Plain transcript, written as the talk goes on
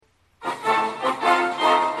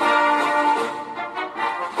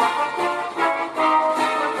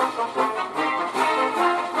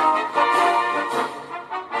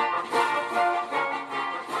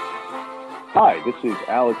is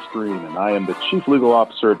Alex Green, and I am the Chief Legal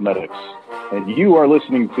Officer at Medix. And you are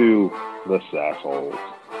listening to The Sassholes.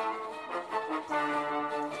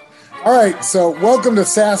 All right, so welcome to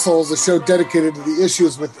Sassholes, a show dedicated to the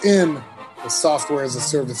issues within the software as a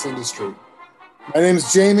service industry. My name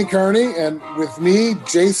is Jamie Kearney, and with me,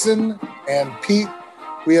 Jason and Pete,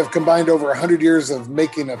 we have combined over 100 years of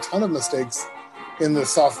making a ton of mistakes in the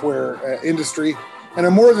software industry, and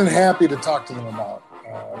I'm more than happy to talk to them about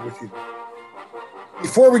with you.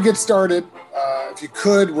 Before we get started, if you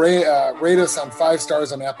could rate us on 5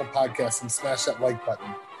 stars on Apple Podcasts and smash that like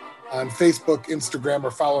button on Facebook, Instagram, or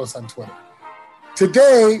follow us on Twitter.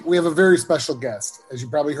 Today, we have a very special guest. As you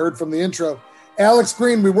probably heard from the intro, Alex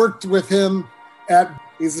Green. We worked with him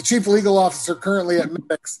he's the Chief Legal Officer currently at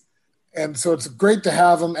Medix, and so it's great to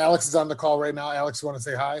have him. Alex is on the call right now. Alex, you want to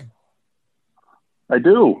say hi? I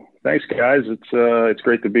do. Thanks, guys. It's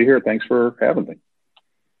great to be here. Thanks for having me.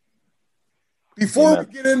 Before we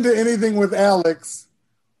get into anything with Alex,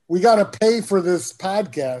 we got to pay for this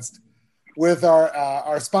podcast with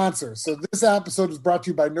our sponsor. So this episode is brought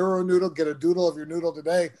to you by NeuroNoodle. Get a doodle of your noodle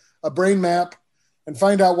today, a brain map, and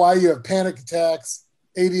find out why you have panic attacks,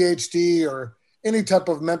 ADHD, or any type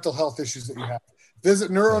of mental health issues that you have. Visit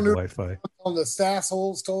NeuroNoodle. Wi-Fi. On the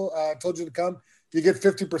Sassholes told you to come. You get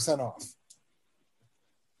 50% off.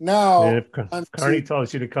 Now, and if Carney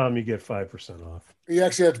tells you to come, you get 5% off. You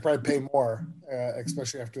actually have to probably pay more,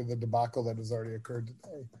 especially after the debacle that has already occurred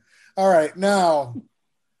today. All right, now,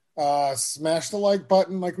 smash the like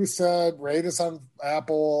button, like we said. Rate us on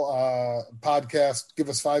Apple Podcast. Give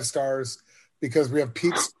us 5 stars because we have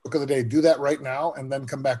Pete's Book of the Day. Do that right now and then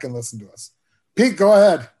come back and listen to us. Pete, go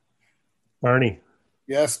ahead. Arnie.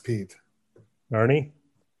 Yes, Pete. Arnie?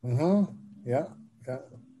 Mm-hmm. Yeah.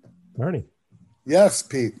 Arnie. Yes,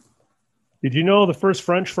 Pete. Did you know the first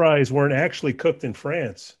French fries weren't actually cooked in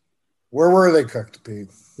France? Where were they cooked, Pete?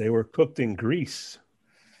 They were cooked in Greece.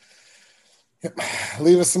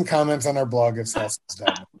 Leave us some comments on our blog at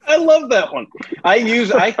Sassholes.net. I love that one.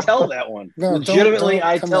 I tell that one. No, legitimately,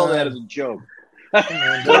 I tell that as a joke.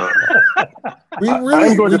 I'm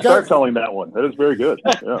going to start telling that one. That is very good.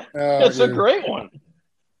 Yeah. It's a great one.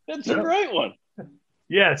 It's a great one.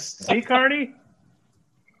 Yes. See, Carney?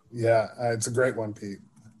 Yeah, it's a great one, Pete.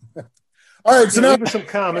 All right, so now leave us some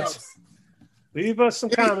comments. Leave us some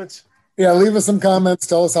comments. Yeah, leave us some comments.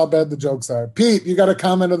 Tell us how bad the jokes are. Pete, you got a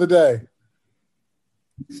comment of the day.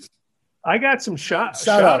 I got some shout outs.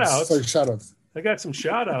 Sorry, shout outs. I got some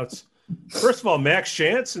shout outs. First of all, Max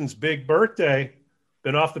Jansen's big birthday.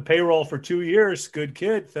 Been off the payroll for 2 years. Good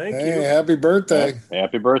kid. Thank you. Happy birthday.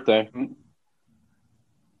 Happy birthday.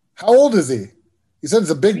 How old is he? He said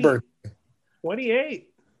it's a big birthday. 28.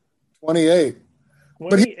 28. 28.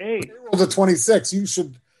 But he payrolled at 26.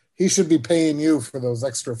 He should be paying you for those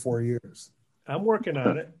extra 4 years. I'm working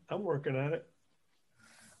on it.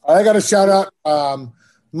 I got a shout out.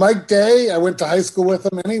 Mike Day, I went to high school with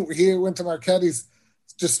him, and he went to Marquette. He's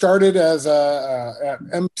just started as at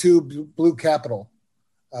M2 Blue Capital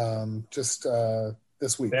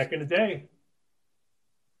this week. Back in the day.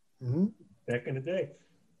 Mm-hmm. Back in the day.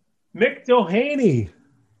 Mick Doheny,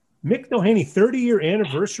 30-year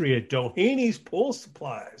anniversary at Doheny's Pool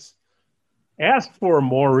Supplies. Ask for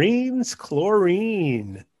Maureen's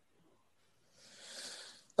Chlorine.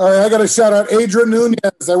 All right, I got to shout out Adra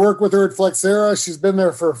Nunez. I work with her at Flexera. She's been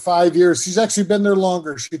there for 5 years. She's actually been there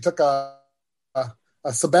longer. She took a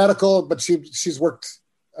sabbatical, but she's worked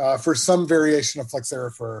for some variation of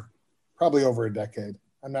Flexera for probably over a decade.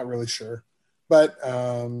 I'm not really sure. But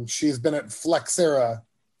she's been at Flexera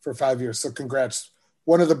for 5 years. So congrats.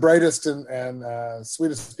 One of the brightest and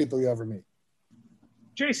sweetest people you ever meet.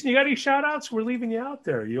 Jason, you got any shout outs? We're leaving you out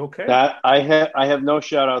there. You okay? I have no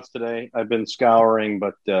shout outs today. I've been scouring,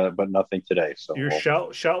 but nothing today. So you're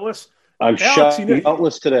shoutless? I'm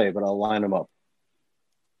shoutless today, but I'll line them up.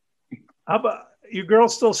 How about you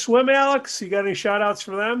girls still swim, Alex? You got any shout outs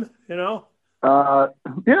for them? You know?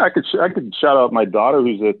 Yeah, I could shout out my daughter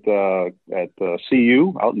who's at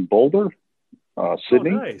CU out in Boulder,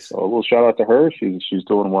 Sydney. Oh, nice. So a little shout out to her. She's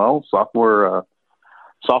doing well. Sophomore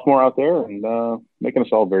out there and making us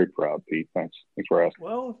all very proud, Pete. Thanks for asking.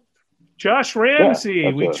 Well, Josh Ramsey,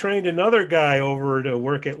 yeah, we trained another guy over to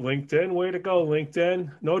work at LinkedIn. Way to go,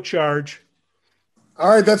 LinkedIn. No charge. All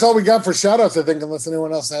right, that's all we got for shout-outs, I think, unless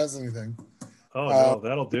anyone else has anything. Oh, no,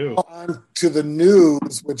 that'll do. On to the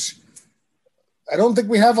news, which I don't think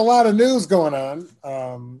we have a lot of news going on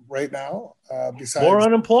right now. Besides, more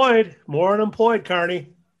unemployed, Carney.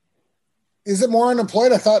 Is it more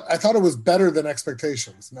unemployed? I thought it was better than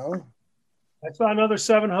expectations. No, I saw another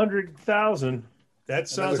 700,000. That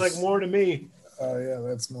sounds like more to me. Yeah,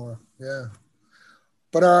 that's more. Yeah.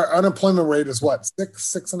 but our unemployment rate is what,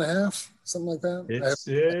 6.5, something like that.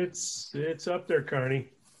 It's up there, Carney.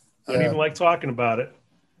 I don't even like talking about it.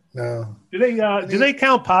 No. Do they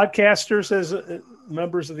count podcasters as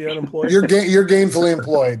members of the unemployed? You're gainfully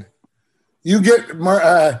employed. You get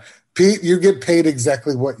Pete. You get paid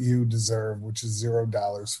exactly what you deserve, which is $0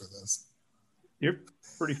 for this. You're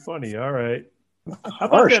pretty funny. All right. How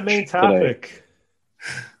about that main topic?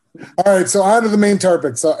 All right. So on to the main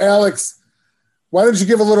topic. So Alex, why don't you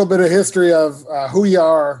give a little bit of history of who you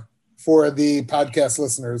are for the podcast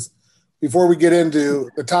listeners before we get into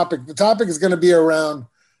the topic? The topic is going to be around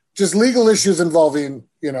just legal issues involving,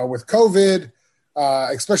 with COVID,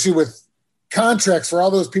 especially with contracts for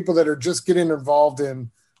all those people that are just getting involved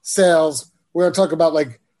in sales. We're going to talk about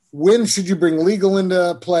when should you bring legal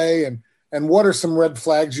into play and what are some red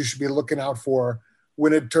flags you should be looking out for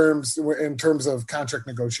in terms of contract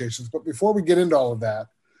negotiations. But before we get into all of that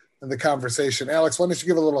in the conversation, Alex, why don't you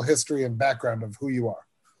give a little history and background of who you are?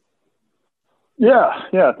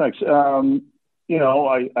 Yeah, thanks. I'll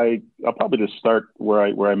probably just start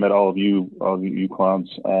where I met all of you clowns,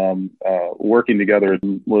 working together.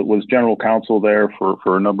 Was general counsel there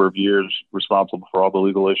for a number of years, responsible for all the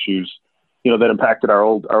legal issues, that impacted our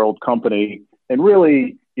old company, and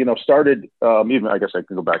really, started, even, I guess I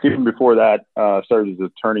can go back, even before that, started as an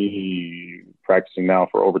attorney practicing now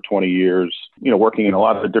for over 20 years, working in a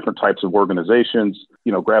lot of different types of organizations,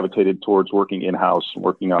 gravitated towards working in-house,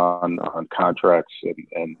 working on contracts,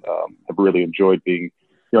 and have really enjoyed being,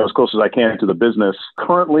 as close as I can to the business.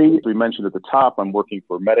 Currently, as we mentioned at the top, I'm working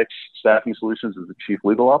for Medix Staffing Solutions as the Chief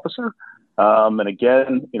Legal Officer. And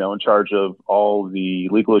again, in charge of all the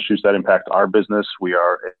legal issues that impact our business. We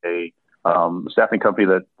are a staffing company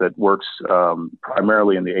that works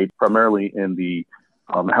primarily in the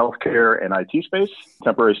healthcare and IT space,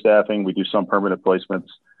 temporary staffing. We do some permanent placements.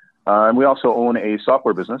 And we also own a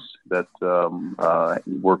software business that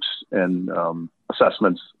works in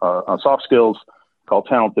assessments on soft skills called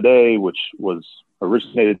Talent Today, which was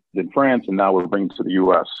originated in France, and now we're bringing to the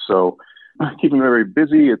U.S. So keeping me very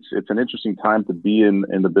busy. It's an interesting time to be in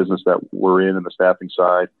the business that we're in the staffing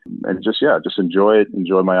side, and just enjoy it.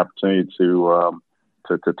 Enjoy my opportunity to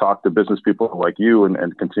talk to business people like you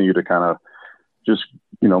and continue to kind of just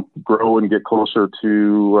grow and get closer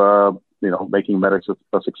to making Medix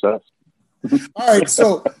a success. All right,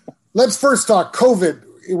 so let's first talk COVID.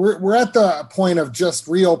 We're at the point of just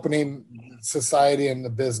reopening society and the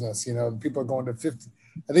business. People are going to 50.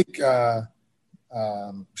 I think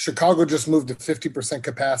Chicago just moved to 50%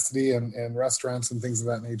 capacity in restaurants and things of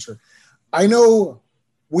that nature. I know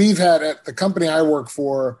we've had, at the company I work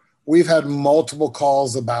for, we've had multiple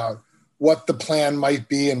calls about what the plan might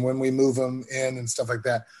be and when we move them in and stuff like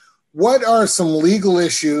that. What are some legal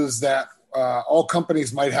issues that all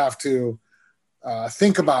companies might have to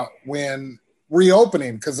think about when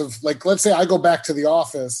reopening? Because of, let's say I go back to the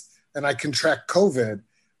office and I contract COVID,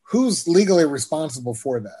 who's legally responsible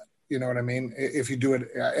for that? You know what I mean? If you do it,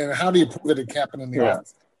 and how do you prove it happened in the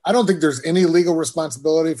office? I don't think there's any legal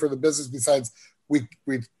responsibility for the business besides we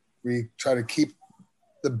try to keep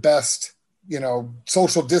the best,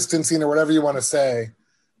 social distancing or whatever you want to say.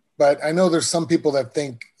 But I know there's some people that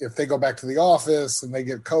think if they go back to the office and they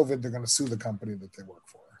get COVID, they're going to sue the company that they work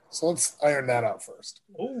for. So let's iron that out first.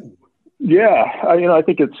 Oh, yeah. I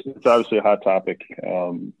think it's obviously a hot topic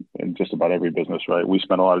in just about every business, right? We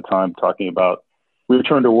spend a lot of time talking about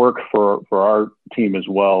return to work for our team as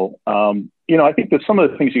well. I think that some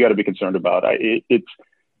of the things you got to be concerned about,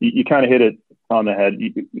 you kind of hit it on the head.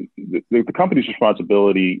 The company's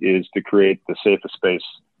responsibility is to create the safest space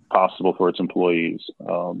possible for its employees.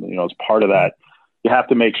 As part of that, you have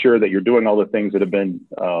to make sure that you're doing all the things that have been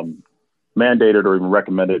mandated or even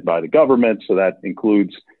recommended by the government. So that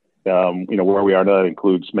includes, where we are now, that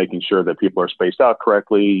includes making sure that people are spaced out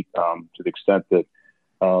correctly, to the extent that,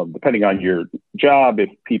 depending on your job, if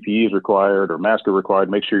PPE is required or mask are required,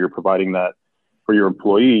 make sure you're providing that for your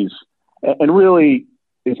employees. And really,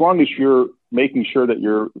 as long as you're making sure that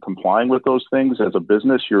you're complying with those things as a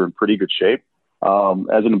business, you're in pretty good shape.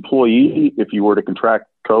 As an employee, if you were to contract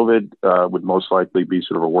COVID, would most likely be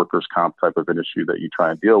sort of a workers' comp type of an issue that you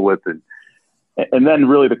try and deal with. And then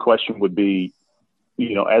really the question would be,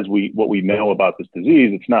 what we know about this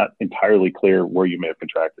disease, it's not entirely clear where you may have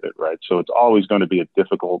contracted it, right? So it's always going to be a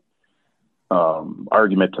difficult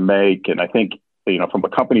argument to make. And I think, from a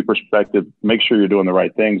company perspective, make sure you're doing the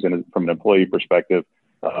right things. And from an employee perspective,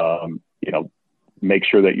 make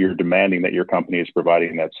sure that you're demanding that your company is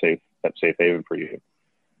providing that safe haven for you.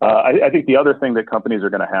 I think the other thing that companies are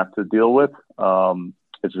going to have to deal with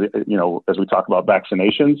is, as we talk about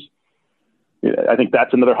vaccinations, I think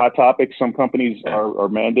that's another hot topic. Some companies are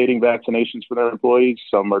mandating vaccinations for their employees.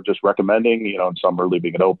 Some are just recommending, and some are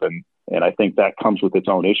leaving it open. And I think that comes with its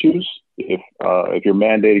own issues. If you're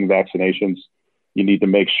mandating vaccinations, you need to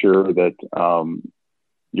make sure that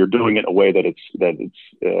you're doing it in a way that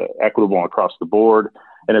it's equitable across the board.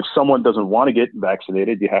 And if someone doesn't want to get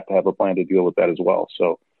vaccinated, you have to have a plan to deal with that as well.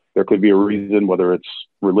 So there could be a reason, whether it's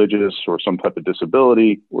religious or some type of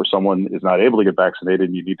disability, where someone is not able to get vaccinated,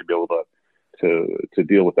 and you need to be able to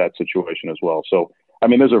deal with that situation as well. So, I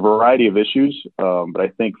mean, there's a variety of issues, but I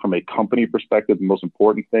think from a company perspective, the most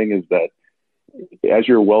important thing is that as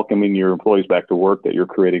you're welcoming your employees back to work, that you're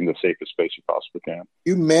creating the safest space you possibly can.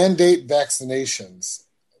 You mandate vaccinations.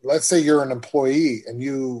 Let's say you're an employee and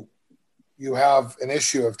you have an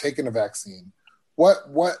issue of taking a vaccine.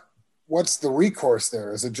 What's the recourse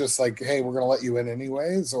there? Is it just like, hey, we're going to let you in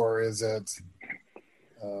anyways, or is it?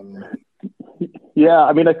 Yeah,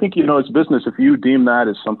 I mean, I think, as business, if you deem that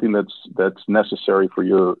as something that's necessary for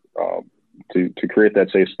your to create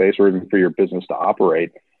that safe space, or even for your business to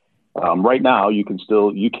operate, right now you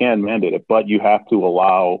can mandate it, but you have to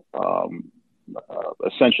allow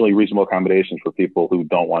essentially reasonable accommodations for people who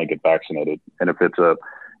don't want to get vaccinated. And if it's a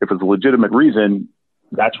legitimate reason,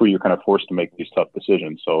 that's where you're kind of forced to make these tough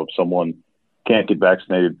decisions. So if someone can't get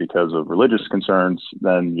vaccinated because of religious concerns,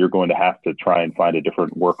 then you're going to have to try and find a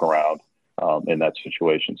different workaround in that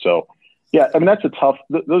situation. So, yeah, I mean, that's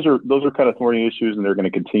those are kind of thorny issues, and they're going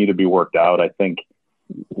to continue to be worked out. I think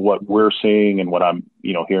what we're seeing and what I'm,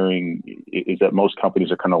 hearing is that most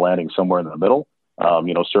companies are kind of landing somewhere in the middle.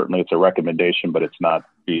 Certainly it's a recommendation, but it's not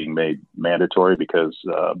being made mandatory because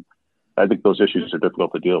I think those issues are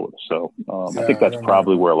difficult to deal with. So I think that's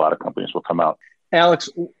probably where a lot of companies will come out. Alex,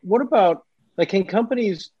 what about, can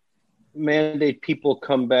companies mandate people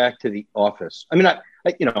come back to the office? I mean,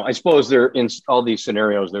 I suppose there in all these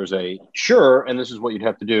scenarios, there's a sure, and this is what you'd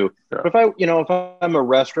have to do. Sure. But if I'm a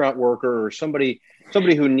restaurant worker or somebody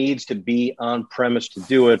who needs to be on premise to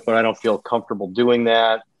do it, but I don't feel comfortable doing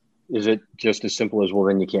that, is it just as simple as, well,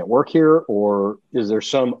 then you can't work here? Or is there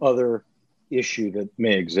some other issue that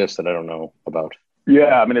may exist that I don't know about?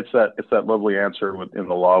 Yeah, I mean, it's that lovely answer in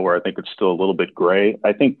the law where I think it's still a little bit gray.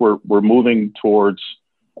 I think we're moving towards,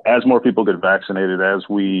 as more people get vaccinated, as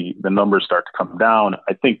the numbers start to come down,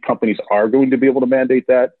 I think companies are going to be able to mandate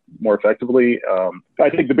that more effectively. I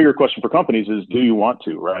think the bigger question for companies is, do you want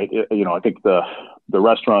to, right? I think the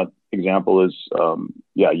restaurant example is,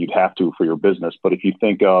 you'd have to for your business. But if you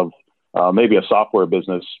think of maybe a software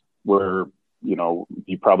business where,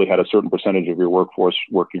 you probably had a certain percentage of your workforce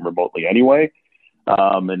working remotely anyway.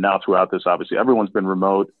 And now throughout this, obviously, everyone's been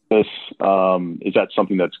remote. Is that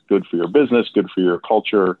something that's good for your business, good for your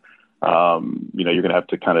culture? You're going to have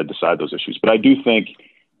to kind of decide those issues. But I do think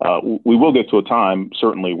we will get to a time,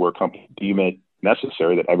 certainly, where companies deem it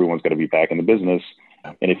necessary that everyone's going to be back in the business.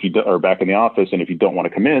 And if you are back in the office, and if you don't want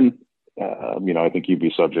to come in, I think you'd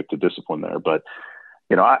be subject to discipline there. But,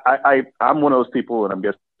 I'm one of those people, and I'm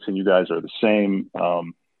guessing you guys are the same,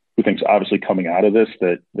 who thinks obviously coming out of this,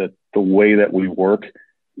 that the way that we work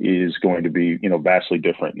is going to be, vastly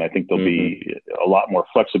different. And I think there'll be a lot more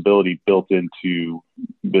flexibility built into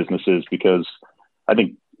businesses because I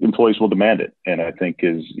think employees will demand it. And I think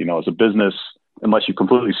as a business, unless you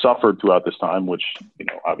completely suffered throughout this time, which,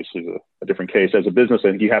 obviously is a different case as a business,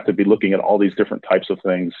 and you have to be looking at all these different types of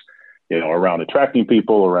things, around attracting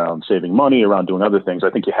people, around saving money, around doing other things. I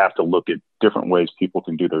think you have to look at different ways people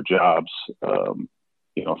can do their jobs,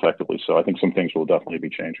 effectively. So I think some things will definitely be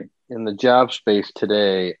changing. In the job space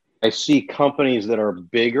today, I see companies that are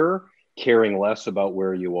bigger caring less about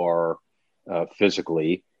where you are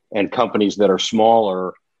physically, and companies that are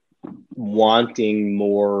smaller wanting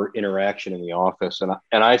more interaction in the office. And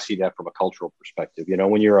I see that from a cultural perspective.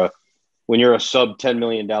 When you're a sub $10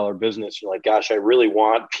 million business, you're like, gosh, I really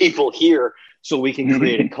want people here so we can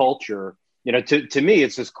create a culture. To me,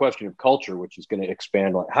 it's this question of culture, which is going to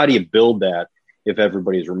expand. Like, how do you build that if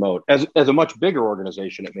everybody's remote? As a much bigger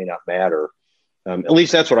organization, it may not matter. At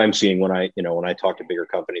least that's what I'm seeing when I talk to bigger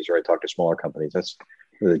companies or I talk to smaller companies. That's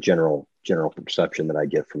the general perception that I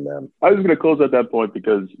get from them. I was going to close at that point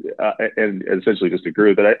because, and essentially just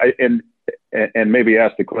agree with that. And maybe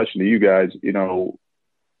ask the question to you guys,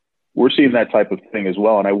 we're seeing that type of thing as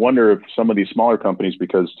well. And I wonder if some of these smaller companies,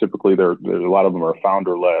 because typically there's a lot of them are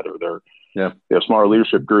founder led, or they have smaller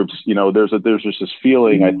leadership groups. There's just this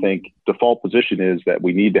feeling, I think default position is that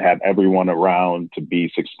we need to have everyone around to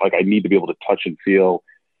be like, I need to be able to touch and feel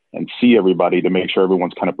and see everybody to make sure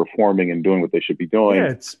everyone's kind of performing and doing what they should be doing.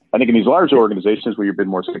 Yeah, I think in these larger organizations where you've been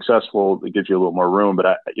more successful, it gives you a little more room.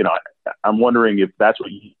 But I'm wondering if that's what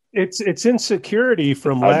it's insecurity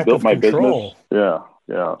from I lack built of my control. business.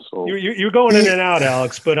 Yeah. So You're going in and out,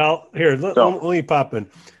 Alex. But let me pop in.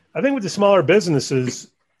 I think with the smaller businesses,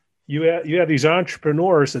 you have these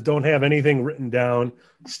entrepreneurs that don't have anything written down,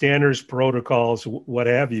 standards, protocols, what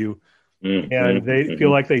have you, and they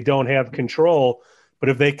feel like they don't have control. But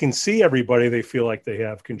if they can see everybody, they feel like they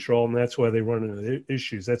have control, and that's why they run into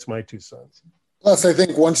issues. That's my 2 cents. Plus, I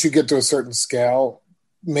think once you get to a certain scale,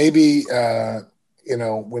 maybe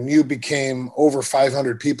when you became over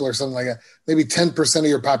 500 people or something like that, maybe 10% of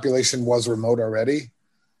your population was remote already.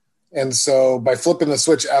 And so by flipping the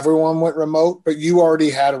switch, everyone went remote, but you already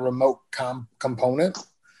had a remote component.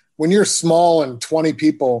 When you're small and 20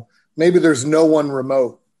 people, maybe there's no one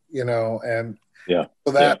remote, and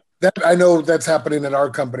so that I know that's happening at our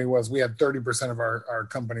company. We had 30% of our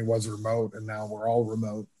company was remote, and now we're all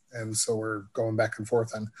remote. And so we're going back and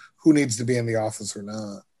forth on who needs to be in the office or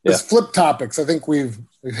not. Yeah. Let's flip topics. I think we've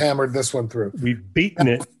hammered this one through. We've beaten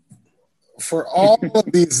it. For all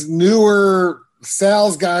of these newer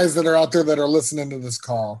sales guys that are out there that are listening to this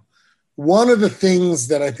call, one of the things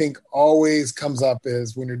that I think always comes up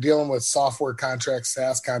is when you're dealing with software contracts,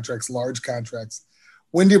 SaaS contracts, large contracts,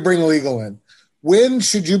 when do you bring legal in? When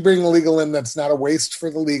should you bring legal in that's not a waste for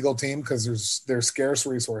the legal team because there's scarce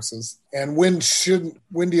resources? And when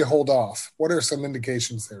do you hold off? What are some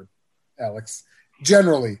indications there, Alex?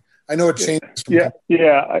 Generally, I know it changes.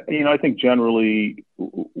 I think generally,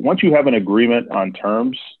 once you have an agreement on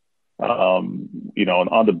terms, on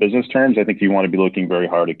the business terms, I think you want to be looking very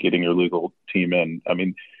hard at getting your legal team in. I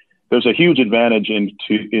mean, there's a huge advantage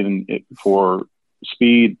for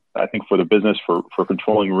speed. I think for the business for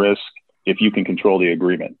controlling risk, if you can control the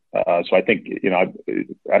agreement. So I think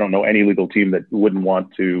I don't know any legal team that wouldn't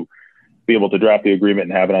want to be able to draft the agreement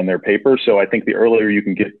and have it on their paper. So I think the earlier you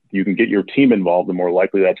can get your team involved, the more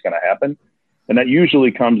likely that's going to happen. And that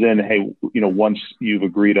usually comes in, hey, once you've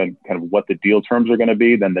agreed on kind of what the deal terms are going to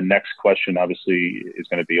be, then the next question obviously is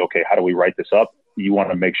going to be, okay, how do we write this up? You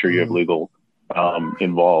want to make sure you have legal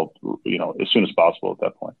involved, as soon as possible at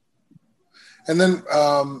that point. And then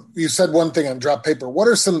you said one thing on drop paper. What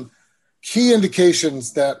are some key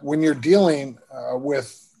indications that when you're dealing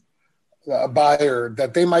with a buyer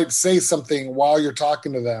that they might say something while you're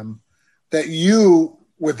talking to them that you,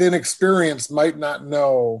 with inexperience, might not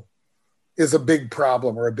know is a big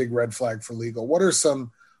problem or a big red flag for legal? What are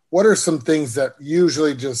some things that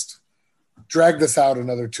usually just drag this out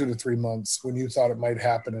another 2 to 3 months when you thought it might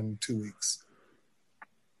happen in 2 weeks?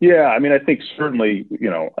 Yeah, I mean, I think certainly,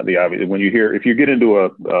 the obvious, if you get into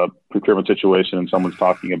a procurement situation and someone's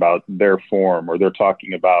talking about their form or they're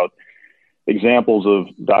talking about examples of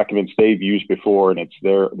documents they've used before and it's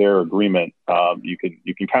their agreement, you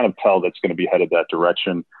can kind of tell that's going to be headed that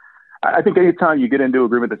direction. I think anytime you get into an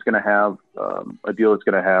agreement that's going to have a deal that's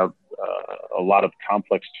going to have a lot of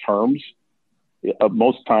complex terms,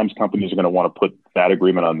 most times companies are going to want to put that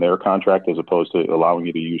agreement on their contract as opposed to allowing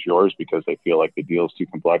you to use yours because they feel like the deal is too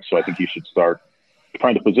complex. So I think you should start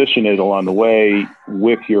trying to position it along the way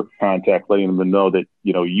with your contact, letting them know that,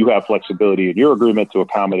 you have flexibility in your agreement to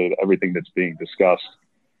accommodate everything that's being discussed.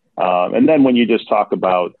 And then when you just talk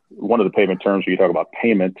about one of the payment terms, where you talk about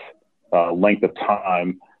payment, length of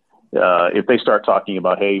time, if they start talking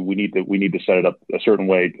about, hey, we need to set it up a certain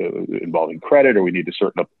way involving credit, or we need to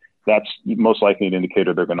certain up, that's most likely an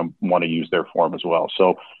indicator they're going to want to use their form as well.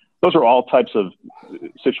 So those are all types of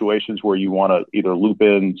situations where you want to either loop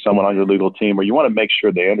in someone on your legal team, or you want to make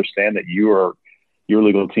sure they understand that your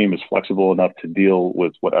legal team is flexible enough to deal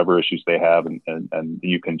with whatever issues they have, and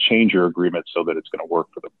you can change your agreement so that it's going to work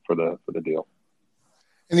for the deal.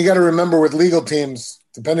 And you got to remember, with legal teams,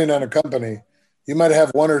 depending on a company, you might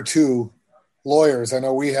have 1 or 2 lawyers. I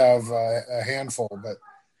know we have a handful, but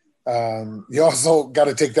you also got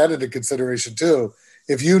to take that into consideration too.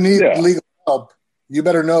 If you need legal help, you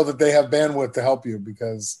better know that they have bandwidth to help you,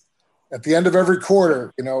 because at the end of every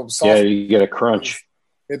quarter, you get a crunch.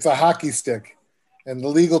 It's a hockey stick, and the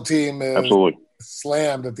legal team is absolutely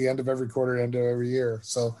slammed at the end of every quarter, end of every year.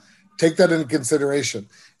 So take that into consideration.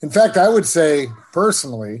 In fact, I would say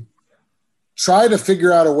personally, try to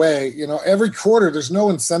figure out a way, every quarter, there's no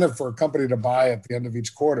incentive for a company to buy at the end of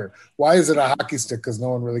each quarter. Why is it a hockey stick? Because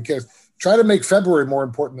no one really cares. Try to make February more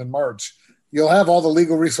important than March. You'll have all the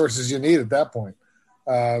legal resources you need at that point.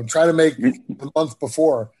 Try to make the month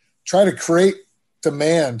before. Try to create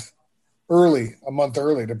demand a month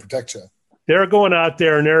early to protect you. They're going out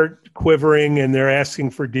there and they're quivering and they're asking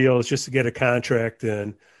for deals just to get a contract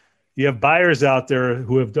in. you have buyers out there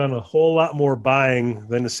who have done a whole lot more buying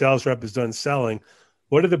than the sales rep has done selling.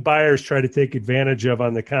 What do the buyers try to take advantage of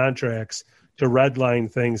on the contracts to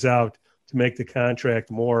redline things out to make the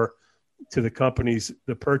contract more to the company's,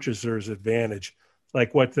 the purchaser's advantage?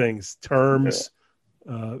 Like what things? Terms?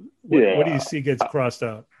 What do you see gets crossed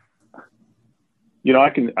out? I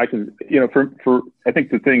can, I think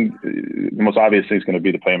the most obvious thing is going to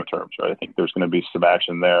be the payment terms, right? I think there's going to be some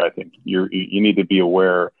action there. I think you need to be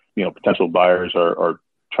aware, potential buyers are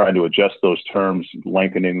trying to adjust those terms,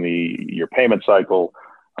 lengthening your payment cycle.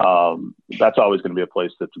 That's always going to be a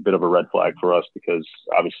place that's a bit of a red flag for us because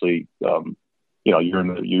obviously, you're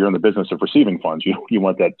in the business of receiving funds. You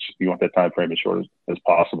want that time frame as short as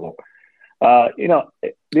possible.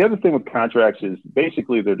 The other thing with contracts is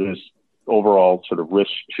basically they're just overall sort of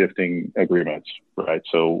risk shifting agreements, right?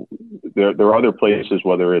 So there are other places,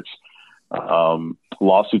 whether it's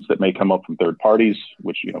lawsuits that may come up from third parties,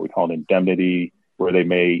 which we call an indemnity, where they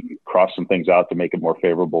may cross some things out to make it more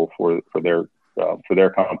favorable for their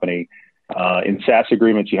company. In SaaS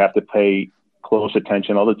agreements, you have to pay close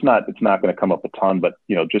attention. Although it's not going to come up a ton, but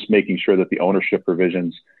just making sure that the ownership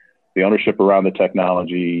provisions, the ownership around the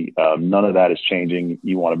technology, none of that is changing.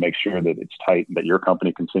 You want to make sure that it's tight and that your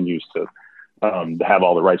company continues to have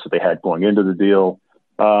all the rights that they had going into the deal.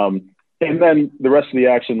 And then the rest of the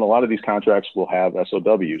action, a lot of these contracts will have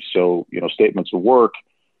SOWs. So, statements of work,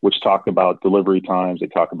 which talk about delivery times. They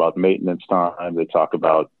talk about maintenance time. They talk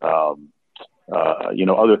about,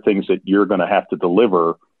 other things that you're going to have to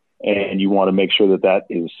deliver. And you want to make sure that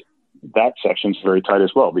section's very tight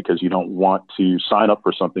as well, because you don't want to sign up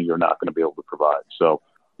for something you're not going to be able to provide. So,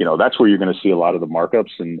 that's where you're going to see a lot of the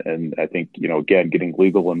markups. And I think, again, getting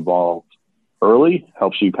legal involved early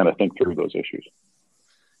helps you kind of think through those issues.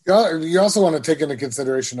 You also want to take into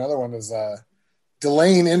consideration, another one is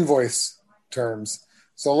delaying invoice terms.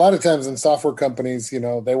 So a lot of times in software companies, they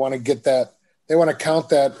want to count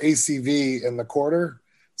that ACV in the quarter.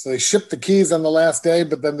 So they ship the keys on the last day,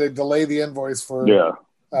 but then they delay the invoice for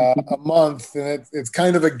a month. And it's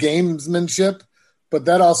kind of a gamesmanship, but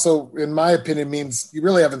that also, in my opinion, means you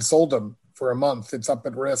really haven't sold them for a month. It's up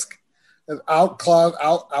at risk. And out clauses,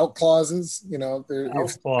 out clauses.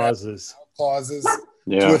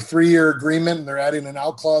 To a 3-year agreement, and they're adding an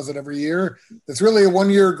out clause at every year. It's really a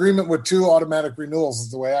 1-year agreement with 2 automatic renewals is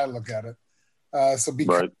the way I look at it. So be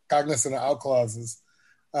cognizant of out clauses.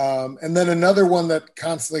 And then another one that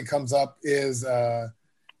constantly comes up is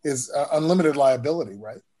unlimited liability,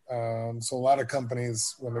 right? So a lot of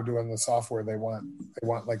companies, when they're doing the software, they want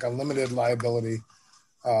like unlimited liability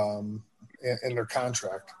in their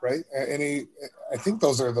contract, right? I think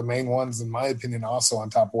those are the main ones, in my opinion, also on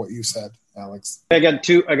top of what you said, Alex. I got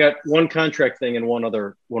one contract thing and one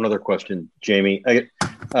other question, Jamie.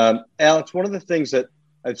 Alex, one of the things that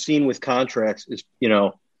I've seen with contracts is,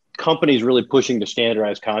 companies really pushing to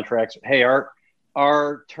standardize contracts. Hey,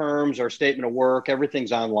 our terms, our statement of work,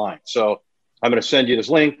 everything's online. So I'm going to send you this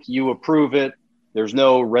link. You approve it. There's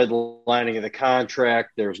no redlining of the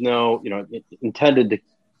contract. There's no, intended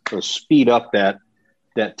to speed up that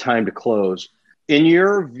time to close. In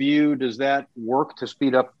your view, does that work to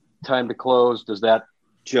speed up time to close? Does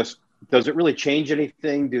it really change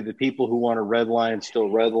anything? Do the people who want to redline still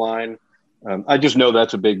redline? I just know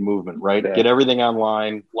that's a big movement, right? Yeah. Get everything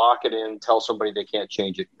online, lock it in, tell somebody they can't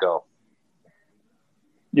change it, go.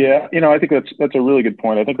 Yeah, I think that's a really good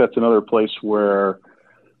point. I think that's another place where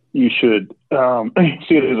you should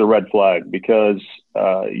see it as a red flag, because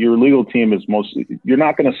your legal team is you're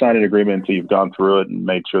not going to sign an agreement until you've gone through it and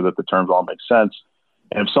made sure that the terms all make sense.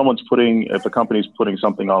 And if a company's putting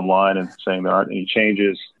something online and saying there aren't any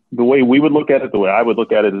changes, the way we would look at it, the way I would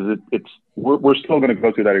look at it is we're still going to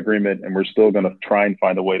go through that agreement, and we're still going to try and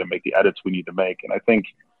find a way to make the edits we need to make. And I think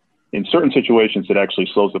in certain situations, it actually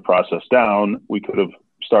slows the process down. We could have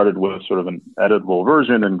started with sort of an editable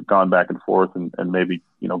version and gone back and forth and maybe,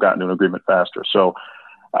 gotten to an agreement faster. So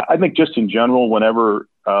I think just in general, whenever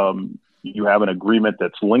you have an agreement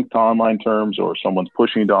that's linked to online terms or someone's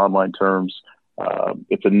pushing to online terms,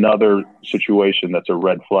 it's another situation that's a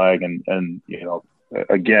red flag. And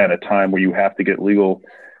again, a time where you have to get legal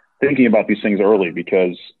thinking about these things early,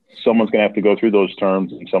 because someone's going to have to go through those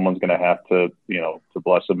terms, and someone's going to have to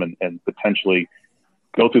bless them and potentially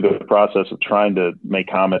go through the process of trying to make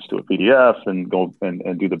comments to a PDF and go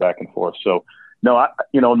and do the back and forth. So no,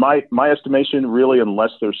 in my estimation, really,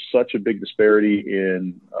 unless there's such a big disparity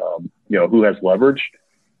in, who has leverage,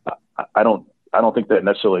 I don't think that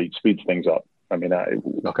necessarily speeds things up. I mean,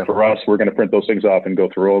 for us, we're going to print those things off and go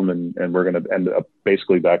through them, and we're going to end up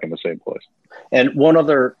basically back in the same place. And one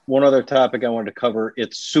other topic I wanted to cover,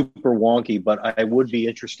 it's super wonky, but I would be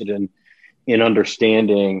interested in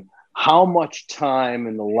understanding how much time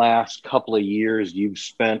in the last couple of years you've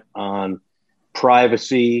spent on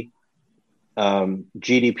privacy,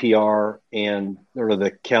 GDPR, and sort of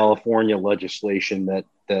the California legislation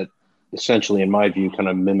that essentially, in my view, kind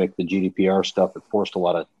of mimicked the GDPR stuff. It forced a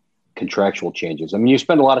lot of contractual changes. I mean, you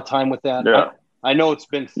spend a lot of time with that. Yeah. I know it's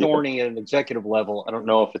been thorny at an executive level. I don't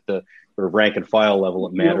know if at the sort of rank and file level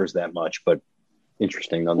it matters that much, but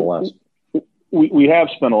interesting nonetheless. We have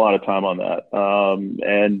spent a lot of time on that.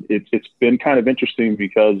 And it's been kind of interesting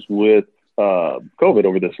because with COVID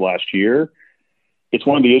over this last year, it's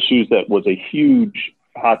one of the issues that was a huge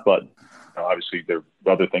hot button. Obviously, there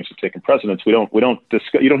are other things have taken precedence. You don't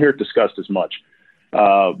hear it discussed as much.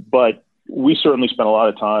 But we certainly spent a lot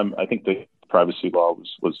of time. I think the privacy law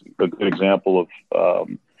was a good example of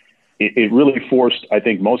it really forced, I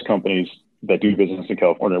think, most companies that do business in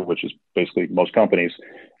California, which is basically most companies,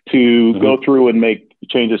 to go through and make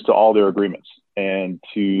changes to all their agreements and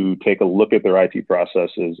to take a look at their IT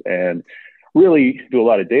processes and really do a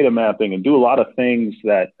lot of data mapping and do a lot of things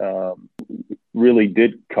that really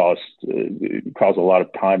did cause a lot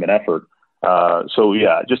of time and effort. So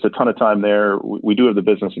yeah, just a ton of time there. We do have the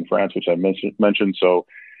business in France, which I mentioned. So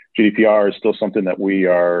GDPR is still something that we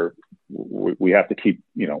have to keep,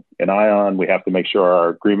 an eye on. We have to make sure our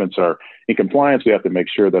agreements are in compliance. We have to make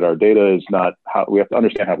sure that our data is we have to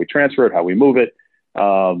understand how we transfer it, how we move it.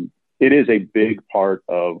 It is a big part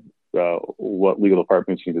of what legal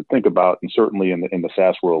departments need to think about. And certainly in the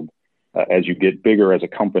SaaS world, as you get bigger as a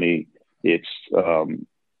company, it's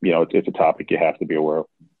a topic you have to be aware of.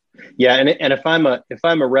 Yeah. And if I'm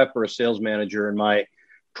a rep or a sales manager and my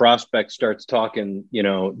prospect starts talking,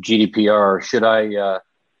 GDPR, should I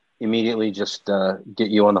immediately just get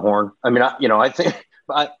you on the horn? I mean, I think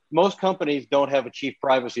most companies don't have a chief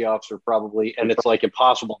privacy officer probably, and it's like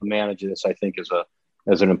impossible to manage this, I think,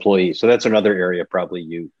 as an employee. So that's another area probably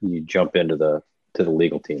you jump into the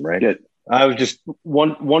legal team, right? Yeah. I was just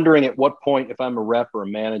wondering at what point, if I'm a rep or a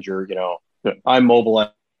manager, I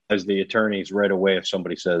mobilize the attorneys right away if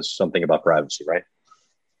somebody says something about privacy, right?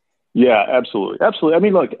 Yeah, absolutely. Absolutely. I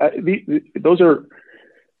mean, look, those are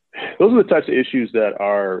the types of issues that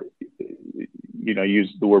are,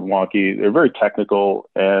 use the word wonky. They're very technical,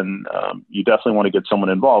 and you definitely want to get someone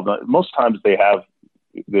involved. Most times they have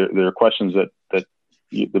there are questions that the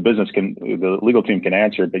legal team can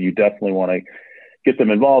answer, but you definitely want to get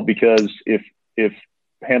them involved because if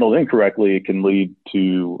handled incorrectly, it can lead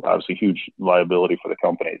to obviously huge liability for the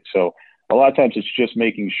company. So a lot of times it's just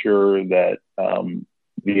making sure that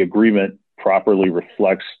the agreement properly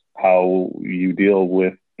reflects how you deal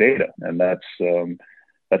with data. And that's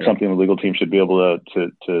something the legal team should be able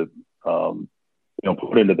to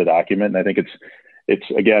put into the document. And I think it's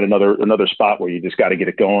again, another spot where you just got to get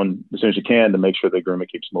it going as soon as you can to make sure the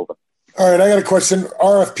agreement keeps moving. All right. I got a question.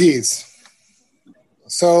 RFPs.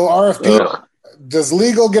 So RFP, does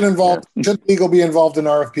legal get involved? Yeah. Should legal be involved in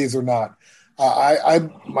RFPs or not?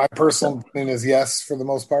 My personal opinion is yes for the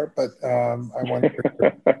most part, but I wonder.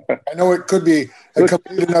 I know it could be a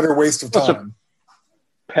complete and utter waste of time.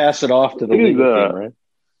 Pass it off to the legal team, right?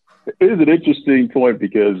 It is an interesting point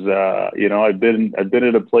because I've been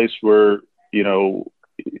in a place where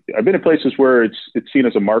I've been in places where it's seen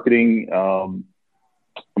as a marketing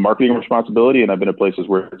responsibility, and I've been in places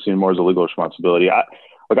where it's seen more as a legal responsibility.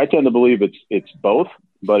 I tend to believe it's both,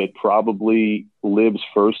 but it probably lives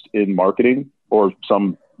first in marketing or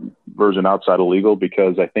some version outside of legal,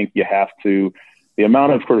 because I think the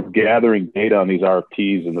amount of sort of gathering data on these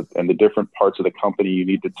RFPs and the different parts of the company you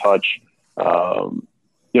need to touch.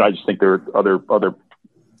 I just think there are other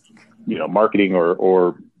marketing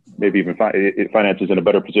or maybe even finance is in a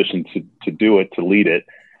better position to do it, to lead it.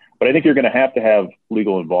 But I think you're going to have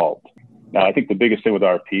legal involved. Now, I think the biggest thing with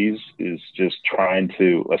RFPs is just trying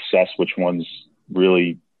to assess which ones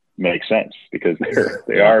really make sense, because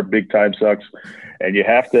they are big time sucks, and you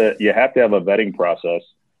have to have a vetting process,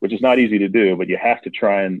 which is not easy to do, but you have to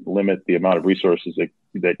try and limit the amount of resources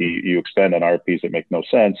that you expend on RFPs that make no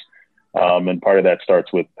sense. And part of that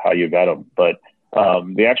starts with how you vet them. But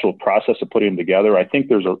the actual process of putting them together, I think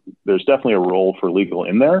there's definitely a role for legal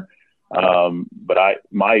in there. But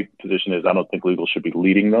my position is I don't think legal should be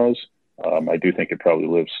leading those. I do think it probably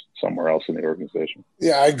lives somewhere else in the organization.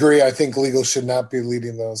 Yeah, I agree. I think legal should not be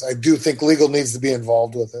leading those. I do think legal needs to be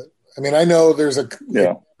involved with it. I mean, I know there's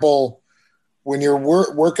example when you're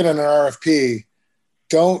working on an RFP,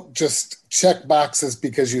 don't just check boxes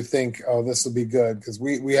because you think, oh, this will be good. Because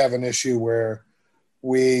we have an issue where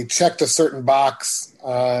we checked a certain box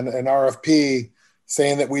on an RFP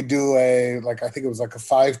saying that we do I think it was like a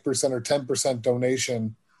 5% or 10%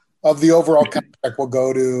 donation of the overall contract will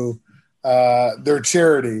go to their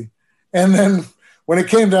charity. And then when it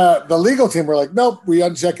came to the legal team, we're like, nope, we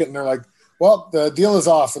uncheck it. And they're like, well, the deal is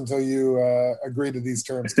off until you agree to these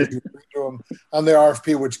terms. Because you agreed to them on the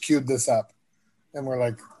RFP, which queued this up. And we're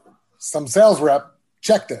like, some sales rep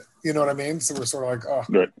checked it. You know what I mean? So we're sort of like, oh,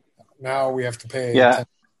 right. Now we have to pay. Yeah. I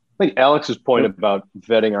think Alex's point about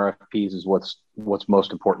vetting RFPs is what's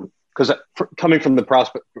most important. Because coming from the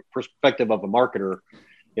perspective of a marketer,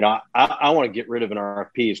 you know, I want to get rid of an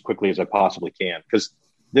RFP as quickly as I possibly can, because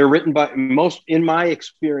they're written by in my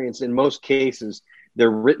experience, in most cases, they're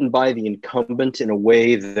written by the incumbent in a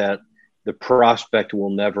way that the prospect will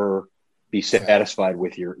never be satisfied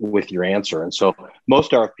with your answer. And so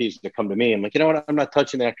most RFPs that come to me, I'm like, you know what, I'm not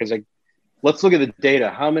touching that, because let's look at the data.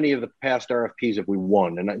 How many of the past RFPs have we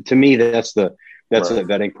won? And to me, that's the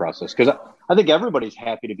vetting process. Because I think everybody's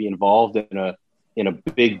happy to be involved in a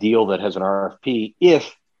big deal that has an RFP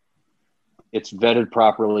if it's vetted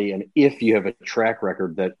properly and if you have a track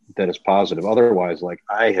record that is positive. Otherwise, like,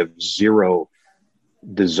 I have zero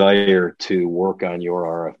desire to work on your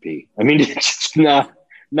RFP. I mean, it's just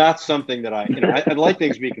not something that I'd like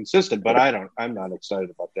things to be consistent, but I'm not excited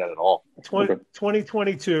about that at all.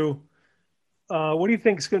 2022. What do you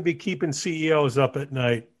think is going to be keeping CEOs up at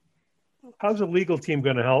night? How's the legal team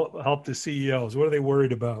going to help the CEOs? What are they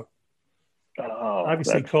worried about?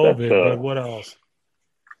 Obviously COVID, but what else?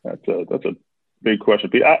 That's a big question.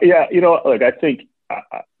 Yeah, you know, like,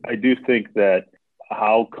 I do think that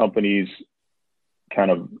how companies kind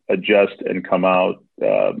of adjust and come out,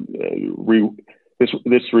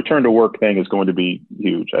 this return to work thing is going to be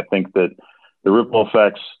huge. I think that the ripple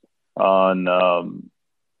effects on,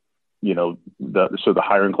 you know, the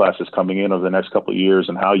hiring class is coming in over the next couple of years,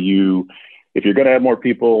 and if you're going to have more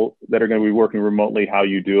people that are going to be working remotely, how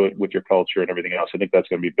you do it with your culture and everything else. I think that's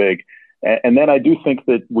going to be big. And then I do think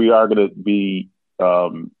that we are going to be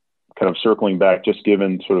kind of circling back, just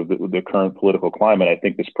given sort of the current political climate. I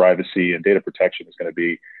think this privacy and data protection is going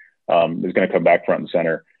to come back front and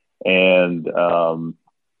center. And,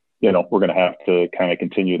 you know, we're going to have to kind of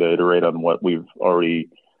continue to iterate on what we've already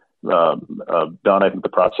done. I think the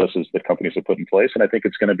processes that companies have put in place, and I think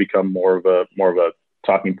it's going to become more of a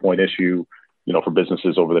talking point issue, you know, for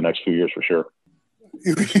businesses over the next few years, for sure.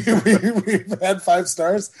 We've had 5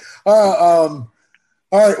 stars. All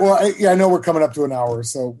right. Well, I know we're coming up to an hour,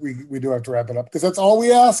 so we do have to wrap it up, because that's all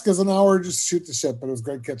we ask is an hour. Just shoot the shit. But it was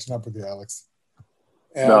great catching up with you, Alex.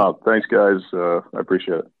 And no, thanks, guys. I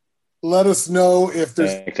appreciate it. Let us know if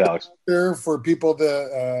there's Alex. There for people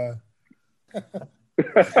to. All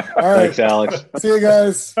right. Thanks, Alex. See you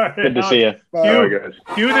guys. Right, Good to see you. Bye. Guys.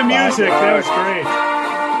 Cue the music. That was great.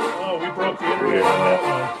 Oh, we broke the internet on that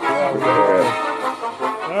one. Yeah, we did.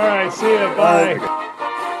 All right. See you. Bye.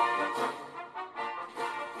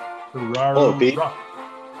 Hello, Pete.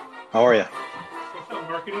 How are you? What's up,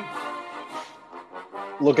 marketing?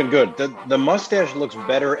 Looking good. The mustache looks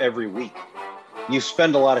better every week. You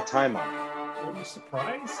spend a lot of time on it. Are you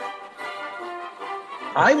surprised?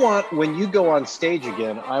 I want, when you go on stage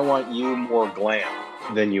again, I want you more glam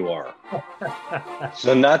than you are.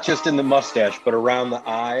 So not just in the mustache, but around the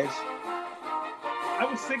eyes. I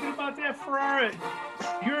was thinking about that, Ferrara.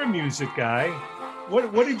 You're a music guy.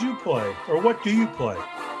 What did you play, or what do you play?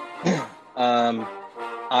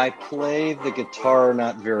 I play the guitar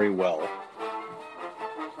not very well.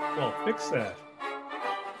 Well, fix that.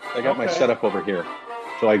 I got my setup over here.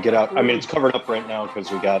 So I get out. I mean, it's covered up right now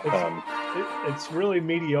because we got... It's really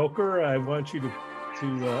mediocre. I want you to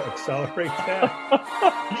accelerate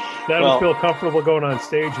that. That'll feel comfortable going on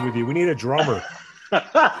stage with you. We need a drummer.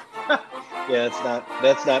 Yeah,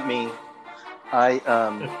 that's not me. I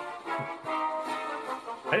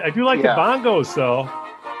do like the bongos, though.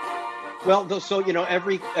 Well, so you know,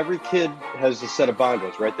 every kid has a set of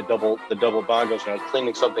bongos, right? The double bongos. And I was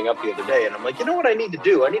cleaning something up the other day, and I'm like, you know what I need to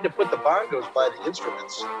do? I need to put the bongos by the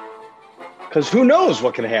instruments, because who knows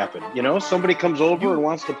what can happen? You know, somebody comes over and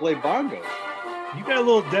wants to play bongos. You got a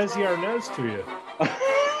little Desi Arnaz to you.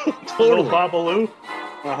 Totally. A little Babalu.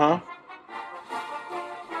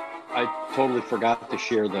 I totally forgot to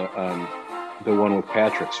share the one with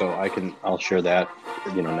Patrick, so I'll share that,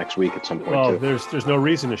 you know, next week at some point. Well, too. there's no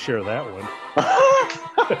reason to share that one.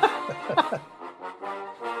 I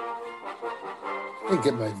didn't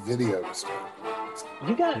get my video to start.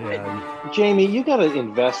 You got, Jamie. You got to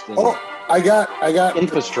invest in. I got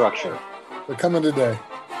infrastructure. They're coming today.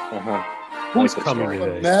 Who's coming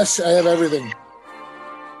today? Mesh, I have everything.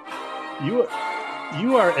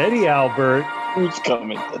 You are Eddie Albert. Who's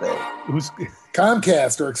coming today? Who's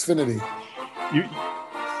Comcast or Xfinity.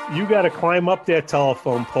 You got to climb up that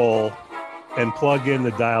telephone pole and plug in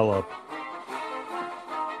the dial-up.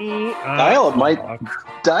 Dial-up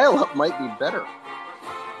might be better.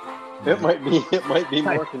 It might be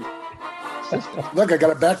more consistent. Look, I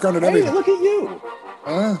got a background and everything. Hey, look at you.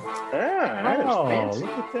 That is fancy.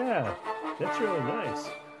 Look at that. That's really nice.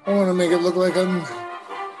 I want to make it look like I'm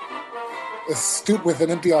astute with an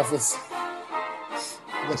empty office.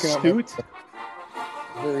 Astute?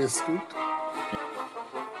 Very astute.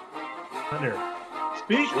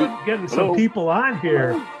 Speaking of getting some people on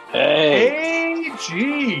here. Hey.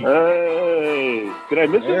 Gee. Hey, did I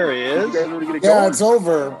miss it? There he is. You guys already get Yeah, going? it's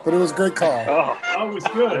over, but it was a great call. Oh, That was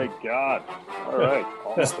good. thank God. All right.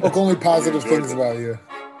 I spoke only positive things about you.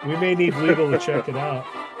 We may need legal to check it out.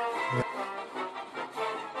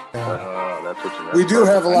 That's what We do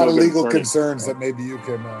have a lot of I know legal attorney. concerns that maybe you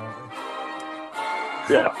can.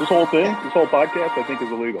 Yeah, this whole podcast, I think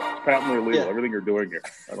is illegal. It's patently illegal. Yeah. Everything you're doing here,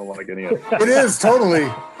 I don't like any of it. It is totally.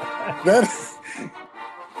 That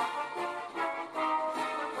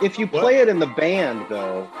If you play it in the band,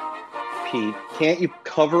 though, Pete, can't you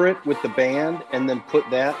cover it with the band and then put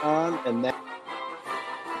that on and that?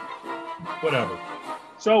 Whatever.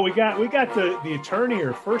 So we got the attorney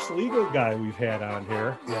or first legal guy we've had on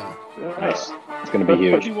here. yeah. Nice. It's going to be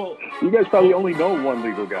huge. Well, You guys probably only know one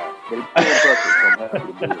legal guy, but it's still impressive. So I'm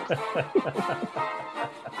happy to do this.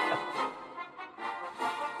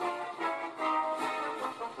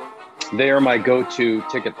 They are my go-to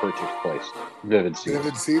ticket purchase place. Vivid Seats.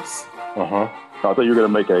 Vivid seats. Uh-huh. I thought you were going to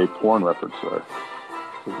make a porn reference there.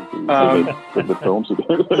 The films.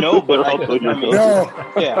 No, but I Also, mean- No,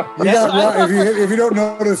 Yeah. you got, if you don't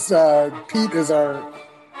notice, Pete is our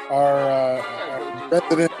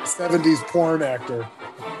resident '70s porn actor.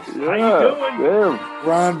 Yeah, How you doing? Yeah.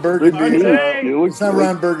 Ron Burgundy. Hey. It looks It's not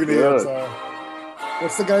Ron Burgundy. good. It's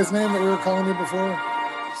what's the guy's name that we were calling you before?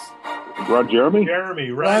 Ron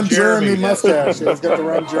Jeremy? Ron Jeremy mustache. He's got the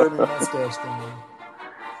Ron Jeremy mustache going on.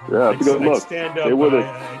 Yeah, it's a good I'd look. stand Stay up. with it.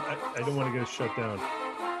 I don't want to get shut down.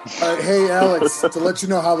 Hey, Alex, to let you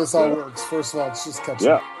know how this all works, first of all, it's just catching.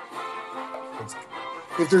 Yeah.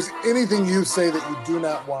 If there's anything you say that you do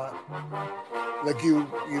not want, like you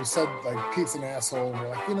said, like Pete's an asshole, and you're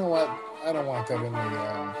like, you know what? I don't want that in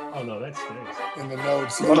Oh no, that stays. the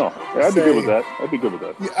notes. Oh, no. Yeah, I'd be good with that. I'd be good with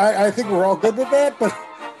that. I think we're all good with that, but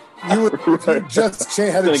you would if you just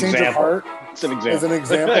had a It's an change of example. heart. It's an As example. an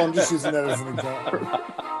example, I'm just using that as an example.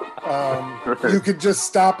 You could just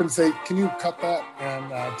stop and say, "Can you cut that?"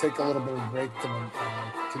 and take a little bit of a break and then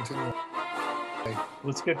continue.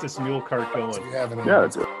 Let's get this mule cart So going. you have it. Yeah,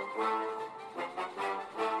 it's,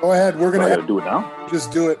 Go ahead. We're I gonna gotta do it now.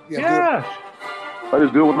 just do it. Yeah. Do it. Yeah. I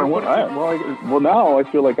just do it when I want. Well, now I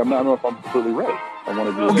feel like I don't know if I'm completely ready. I want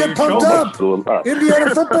to do Well, it. get pumped Joe up. Do it. All right.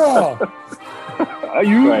 Indiana football.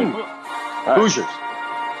 You Right. right. Hoosiers.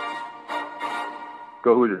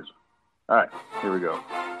 Go Hoosiers. All right, here we go.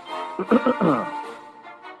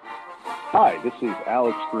 Hi, this is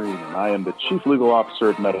Alex Green, and I am the Chief Legal Officer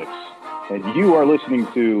at Medics, and you are listening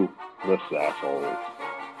to The Sassholes.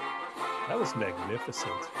 That was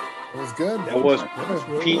magnificent. It was good. That was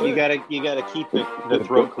really Pete. good. You gotta keep the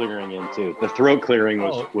throat clearing in too. The throat clearing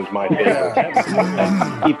was my favorite.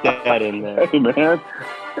 Yeah. Keep that in there. Hey, man.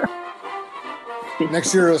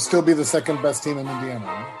 Next year, it'll still be the second best team in Indiana.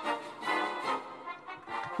 Right?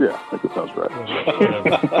 Yeah, I think it sounds right.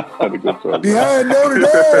 Whatever. I think that sounds Behind Notre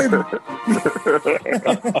Dame.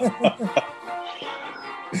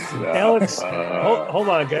 right. Alex, hold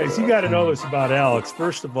on, guys. You got to know this about Alex.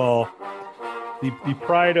 First of all, the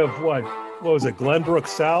pride of what was it, Glenbrook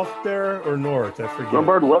South there or North? I forget.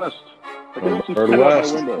 Lombard West. I can actually see Lombard out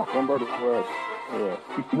West. my window. Lombard West.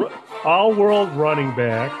 Yeah. All-world running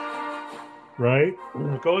back, right?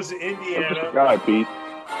 Goes to I'm just a Indiana. guy, Pete.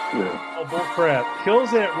 Yeah. Oh, bull crap.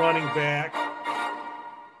 Kills that running back.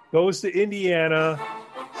 Goes to Indiana.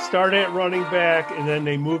 Started at running back, and then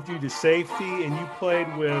they moved you to safety, and you played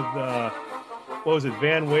with, what was it,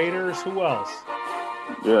 Van Waiters? Who else?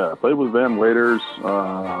 Yeah, I played with Van Waiters on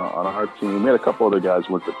our team. We had a couple other guys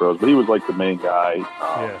who went to pros, but he was like the main guy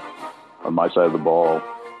Yeah. on my side of the ball.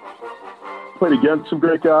 Played against some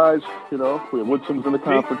great guys, you know. We had Woodson was in the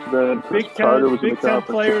conference then. Chris Big Carter Ten, was in the Big Ten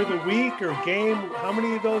conference. Player of the Week or game. How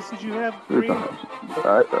many of those did you have? 3 Three? times.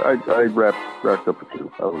 I racked up a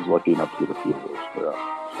few. I was lucky enough to get a few of those.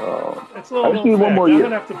 Yeah. So That's a little I just need one fact. more I'm year.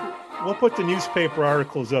 gonna have to. We'll put the newspaper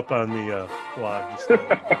articles up on the blog. Just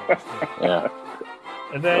Yeah.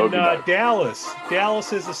 And then nice. Dallas.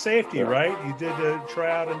 Dallas is a safety, right? You did a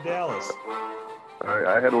tryout in Dallas.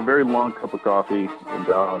 I had a very long cup of coffee in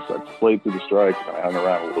Dallas. I played through the strike. And I hung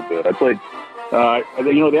around a little bit. I played. I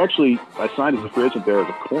signed as a free agent there as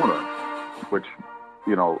a corner, which,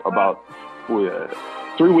 about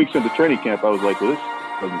 3 weeks into training camp, I was like, well, this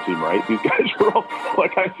doesn't seem right. These guys are all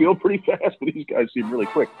like, I feel pretty fast, but these guys seem really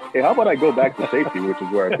quick. Hey, how about I go back to safety, which is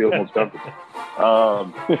where I feel most comfortable.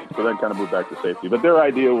 So then kind of moved back to safety. But their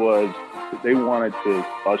idea was that they wanted to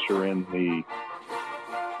usher in the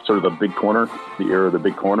sort of the big corner, the era of the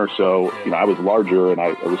big corner. So, I was larger and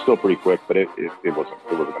I was still pretty quick, but it wasn't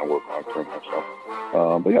going to work long term.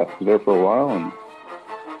 So, but yeah, I was there for a while and,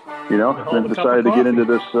 then decided to get into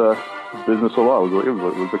this business a lot. It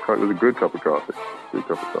was a good cup of coffee. Good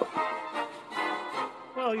cup of coffee.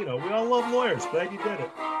 Well, we all love lawyers. Glad you did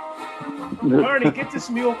it. Arnie, get this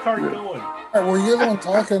mule cart going. All right, well, you're the one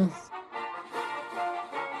talking.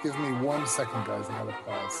 Give me 1 second, guys. I gotta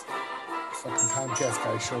pause. Fucking Comcast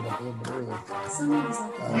guy showed up a little bit early.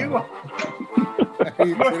 Are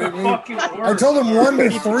you kidding me? I told him 1 to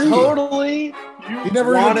 3. Totally. He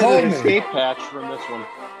never even called me. Escape hatch from this one.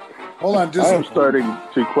 Hold on, I am starting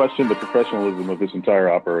to question the professionalism of this entire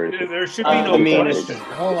operation. There should be no question.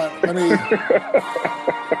 Hold on, let me.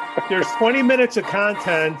 There's 20 minutes of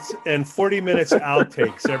content and 40 minutes of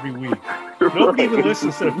outtakes every week. Nobody even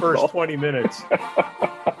listens to the first 20 minutes.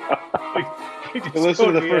 You listen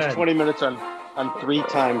to the first 20 minutes on 3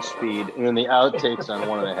 times speed, and then the outtakes on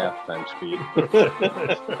 1.5 times speed.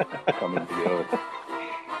 Coming together.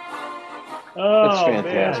 Oh, it's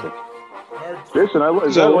fantastic. Man. Jason,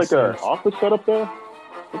 is that like an office setup there?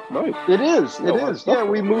 It's nice. It is. Yeah,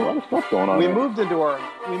 we moved. A lot of stuff going on. We moved into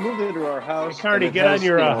our house. Carney, get on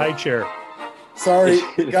your high chair. Sorry,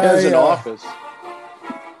 it has an office.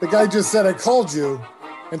 The guy just said I called you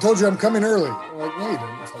and told you I'm coming early. I'm like, no, you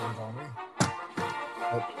didn't fucking call me.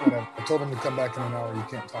 But whatever. I told him to come back in an hour. You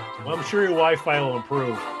can't talk to me. Well, I'm sure your Wi-Fi will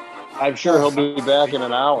improve. I'm sure he'll be back in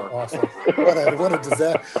an hour. Awesome. What a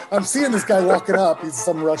disaster. I'm seeing this guy walking up. He's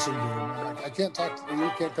some Russian dude. I'm like, I can't talk to you.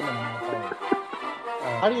 You can't come in.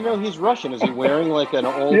 How do you know he's Russian? Is he wearing like an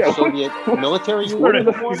old Soviet military uniform?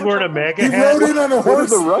 He's wearing a MAGA hat. He rode in on a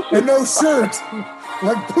horse and no shirt,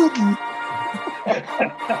 like Putin.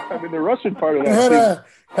 I mean, the Russian part of that.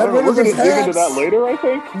 We're going to dig into that later, I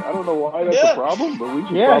think. I don't know why that's a problem, but we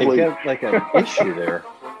should probably... Yeah, he's got like an issue there.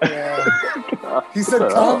 Yeah. He said,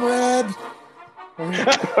 comrade.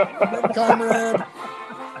 Comrade.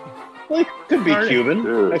 Well, he could be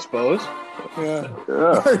Cuban, I suppose. Yeah.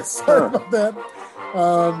 Sorry about that.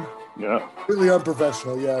 Really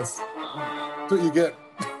unprofessional, yes. That's what you get.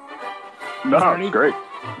 No, it's great.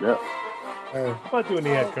 Yeah. How about doing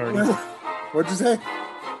the ad, Carney? What'd you say?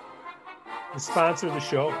 The sponsor of the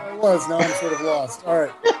show. I was. Now I'm sort of lost. All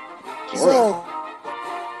right. So...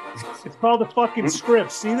 It's called the fucking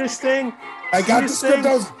script. See this thing? I got the script.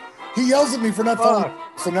 He yells at me for not following.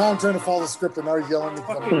 So now I'm trying to follow the script, and now he's yelling at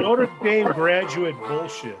me. Fucking Notre Dame graduate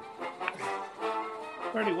bullshit.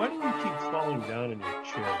 Marty, why do you keep falling down in your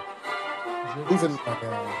chair?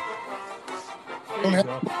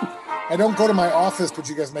 I don't go to my office, but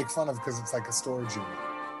you guys make fun of because it's like a storage unit.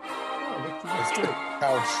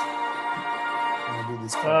 Couch. I do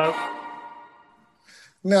these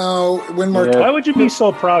No, when Marquette... Why would you be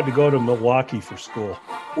so proud to go to Milwaukee for school?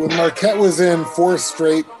 When Marquette was in 4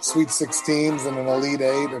 straight Sweet 16s and an Elite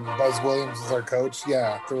 8, and Buzz Williams was our coach,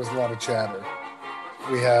 there was a lot of chatter.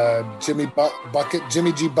 We had Jimmy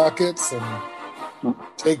G. Buckets, and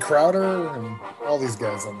Jay Crowder, and all these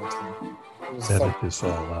guys on the team. It was fun. Edit this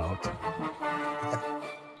all out.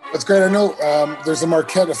 That's great. I know there's a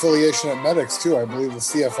Marquette affiliation at Medics, too. I believe the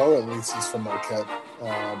CFO, at least, is from Marquette.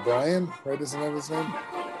 Brian, right? Isn't that his name?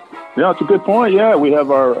 Yeah, it's a good point. Yeah, we have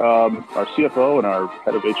our CFO and our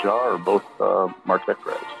head of HR are both Marquette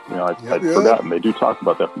grads. I'd forgotten. They do talk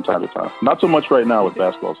about that from time to time. Not so much right now with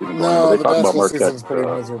basketball season. No, but they talk about Marquette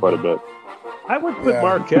quite a bit. I would put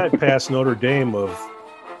Marquette past Notre Dame of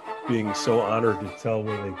being so honored to tell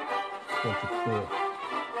where they went to school.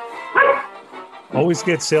 Always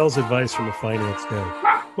get sales advice from a finance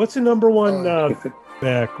guy. What's the number one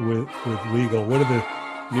back with legal? What are the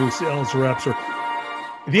new sales reps? Or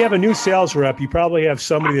if you have a new sales rep, you probably have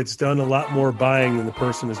somebody that's done a lot more buying than the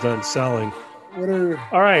person has done selling.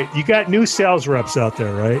 All right, you got new sales reps out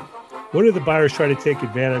there, right? What do the buyers try to take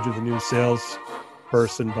advantage of the new sales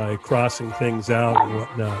person by crossing things out and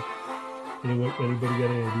whatnot? Anybody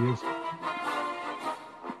got any ideas?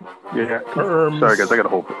 Yeah. Sorry, guys, I got to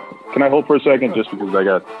hold. Can I hold for a second? Just because my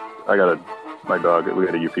dog. We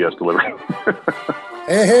got a UPS delivery.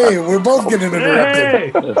 Hey, we're both getting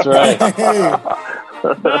interrupted. That's right. Hey.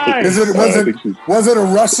 Nice. Was it a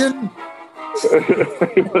Russian?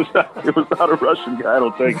 It was not a Russian guy. I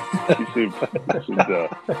don't think he seemed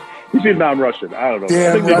non-Russian. I don't know.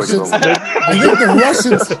 Damn Russians! I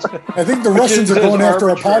think the Russians are going after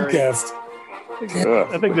our podcast.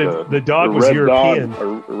 I think the dog was European. A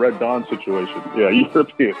Red Dawn situation. Yeah,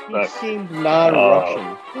 European. He seemed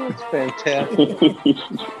non-Russian. That's fantastic.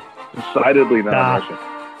 Decidedly non-Russian.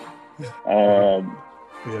 I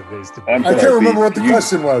can't remember what the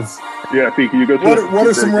question was. Yeah, Pete, can you go through what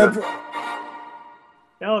are some red?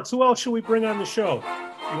 Alex, who else should we bring on the show?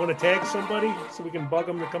 You want to tag somebody so we can bug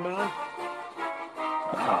them to come on?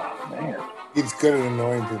 Oh, man. He's good at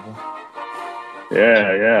annoying people.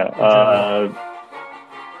 Yeah.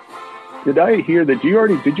 Did I hear that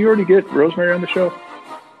did you already get Rosemary on the show?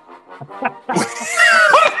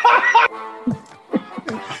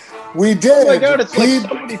 We did. Oh my God, it's like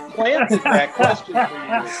somebody planted that question for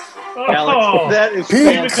you. Alex, that is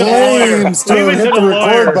Pete claims to have hit the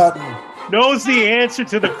record button. Knows the answer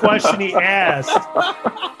to the question he asked.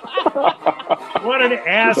 What an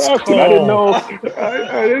asshole! I didn't know. I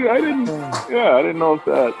didn't know if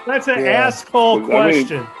that. That's an asshole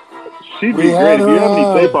question. She'd be great. If you have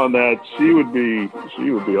any tape on that, she would be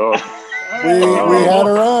awesome. We had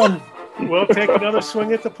her on. We'll take another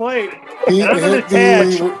swing at the plate. I'm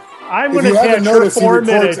going to attach her 4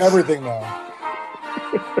 minutes. Everything now.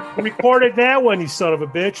 Recorded that one, you son of a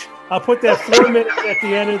bitch. I'll put that 4 minutes at the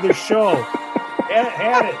end of the show.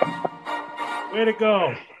 Had it. Way to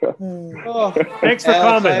go. Oh, thanks for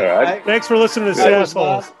coming. Thanks for listening to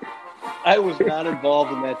Sassholes. I was not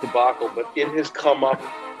involved in that debacle, but it has come up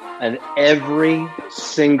in every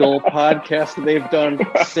single podcast that they've done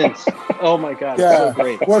since. Oh my God, it's so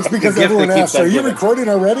great. Well, it's because everyone asks, are you recording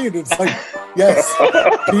already? And it's like, yes,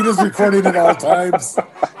 Pete is recording at all times.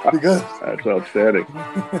 Because that's outstanding.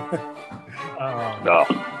 No,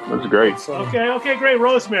 that's great. Okay, great.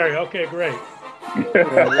 Rosemary. Okay, great.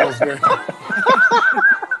 Rosemary.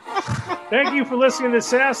 Thank you for listening to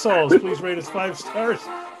Sassholes. Please rate us 5 stars.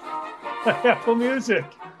 Apple Music.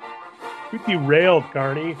 We derailed,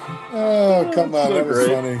 Carney. Oh, come on. That was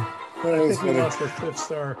funny. That was funny. We lost our 5th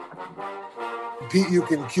star. Pete, you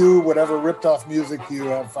can cue whatever ripped off music you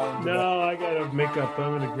have found. No, I got to make up.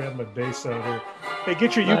 I'm going to grab my bass out here. Hey,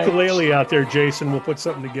 get your ukulele out there, Jason. We'll put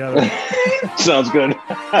something together. Sounds good.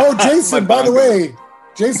 Oh, Jason, by the way,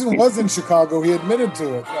 Jason was in Chicago. He admitted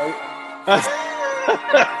to it.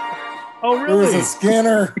 Oh, really? There was a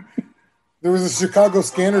scanner. There was a Chicago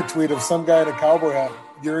scanner tweet of some guy in a cowboy hat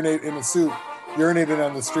urinating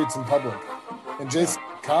on the streets in public. And Jason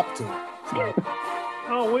copped to it. So.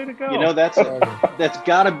 Oh, way to go! You know that's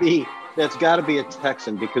gotta be a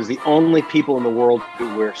Texan, because the only people in the world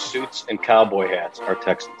who wear suits and cowboy hats are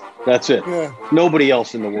Texans. That's it. Yeah. Nobody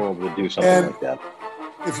else in the world would do something like that.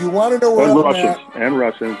 If you want to know where Russians.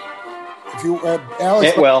 If you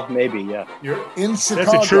Alex, maybe yeah. You're in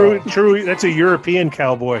Chicago. That's a true. That's a European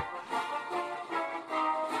cowboy.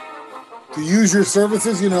 To use your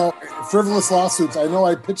services, frivolous lawsuits. I know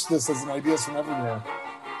I pitched this as an Ideas from Everywhere.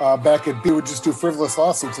 Back at B, would just do frivolous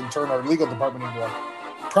lawsuits and turn our legal department into a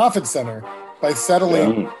profit center by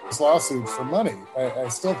settling these lawsuits for money. I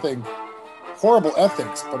still think horrible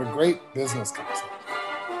ethics, but a great business concept.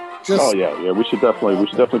 We should definitely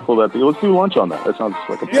pull that deal. Let's do lunch on that. That sounds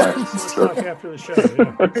like a plan. Let's talk after the show.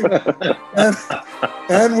 Yeah.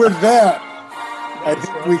 and with that, I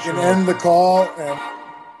think we can end the call. And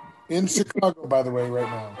in Chicago, by the way, right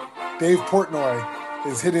now, Dave Portnoy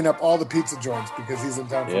is hitting up all the pizza joints because he's in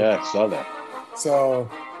town. Yeah, I saw that. So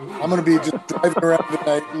I'm going to be just driving around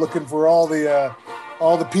tonight looking for all the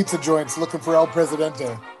pizza joints, looking for El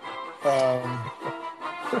Presidente. I'm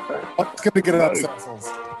going to get it on Sassholes.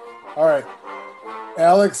 All right.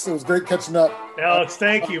 Alex, it was great catching up. Alex,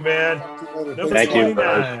 thank you, man. Thank you.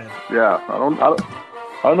 Yeah, I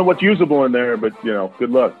don't know what's usable in there, but good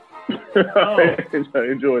luck. I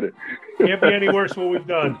enjoyed it. Can't be any worse what we've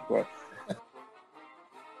done.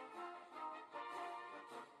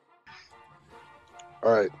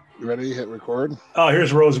 All right, you ready? Hit record. Oh,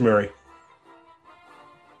 here's Rosemary.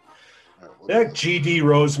 That GD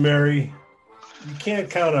Rosemary. You can't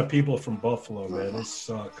count on people from Buffalo, man. They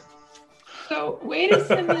suck. So way to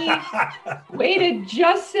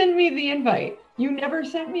just send me the invite. You never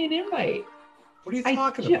sent me an invite. What are you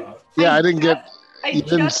talking about? Yeah, I didn't get. You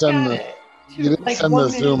didn't send the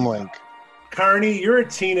Zoom link. Carney, you're a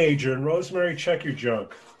teenager, and Rosemary, check your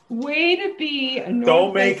junk. Way to be a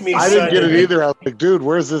Don't make me. I didn't get it either. I was like, dude,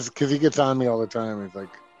 where's this? Because he gets on me all the time. He's like,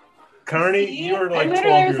 Carney, you're like 12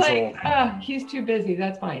 years old. He's too busy.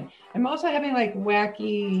 That's fine. I'm also having like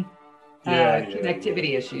wacky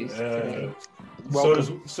connectivity issues today.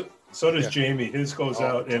 welcome. So does Jamie. His goes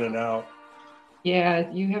out in and out. Yeah,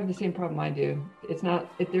 you have the same problem I do. It's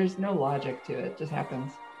not. There's no logic to it. It just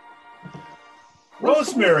happens.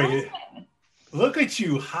 Rosemary, look at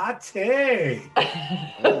you, hot take.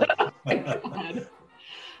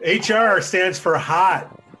 HR stands for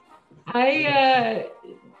hot. I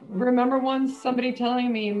remember once somebody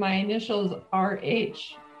telling me my initials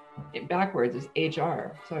RH. Backwards is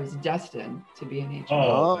HR, so I was destined to be an HR.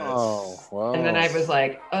 Oh, wow. And then I was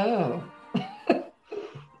like, oh.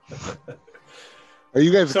 Are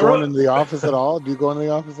you guys going into the office at all? Do you go into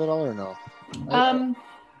the office at all or no?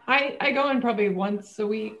 I go in probably once a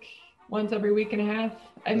week, once every week and a half.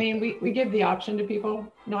 I mean, we give the option to people,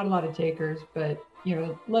 not a lot of takers, but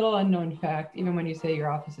little unknown fact, even when you say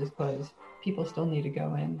your office is closed, people still need to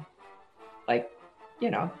go in. Like,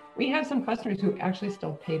 we have some customers who actually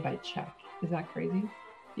still pay by check. Is that crazy?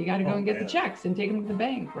 You got to go and get the checks and take them to the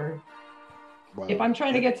bank. Or if I'm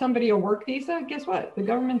trying to get somebody a work visa, guess what? The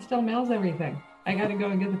government still mails everything. I got to go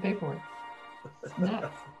and get the paperwork. It's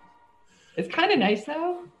nuts. It's kind of nice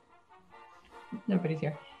though. Nobody's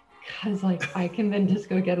here. Because I can then just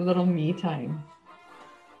go get a little me time.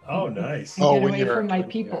 Oh, nice. And get away from my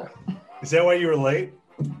people. Yeah. Is that why you were late?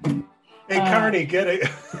 Hey, Carney, get it.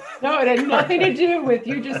 No, it had nothing to do with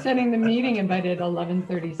you just sending the meeting invite at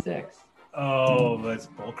 11:36. Oh, that's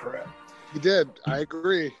bullcrap. You did. I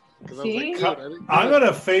agree. See? I'm going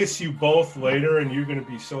to face you both later, and you're going to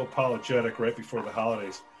be so apologetic right before the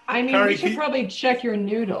holidays. I mean, Carney, you should probably check your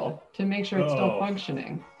noodle to make sure it's still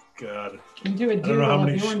functioning. God. And do a doodle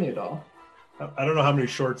of your noodle. I don't know how many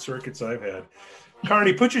short circuits I've had.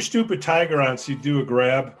 Carney, put your stupid tiger on so you do a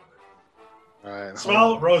grab. All right.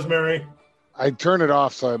 Smile, Rosemary. I turn it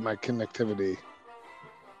off so I have my connectivity.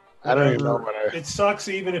 I don't even know what It sucks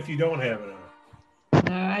even if you don't have it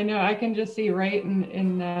on. I know. I can just see right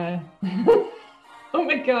in oh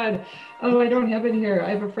my God. Oh, I don't have it here. I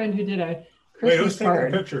have a friend who did a Christmas card.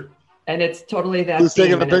 Taking the picture? And it's totally that. Who's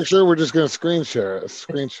taking the picture? We're just going to screen share it.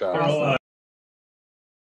 Screenshot. Awesome.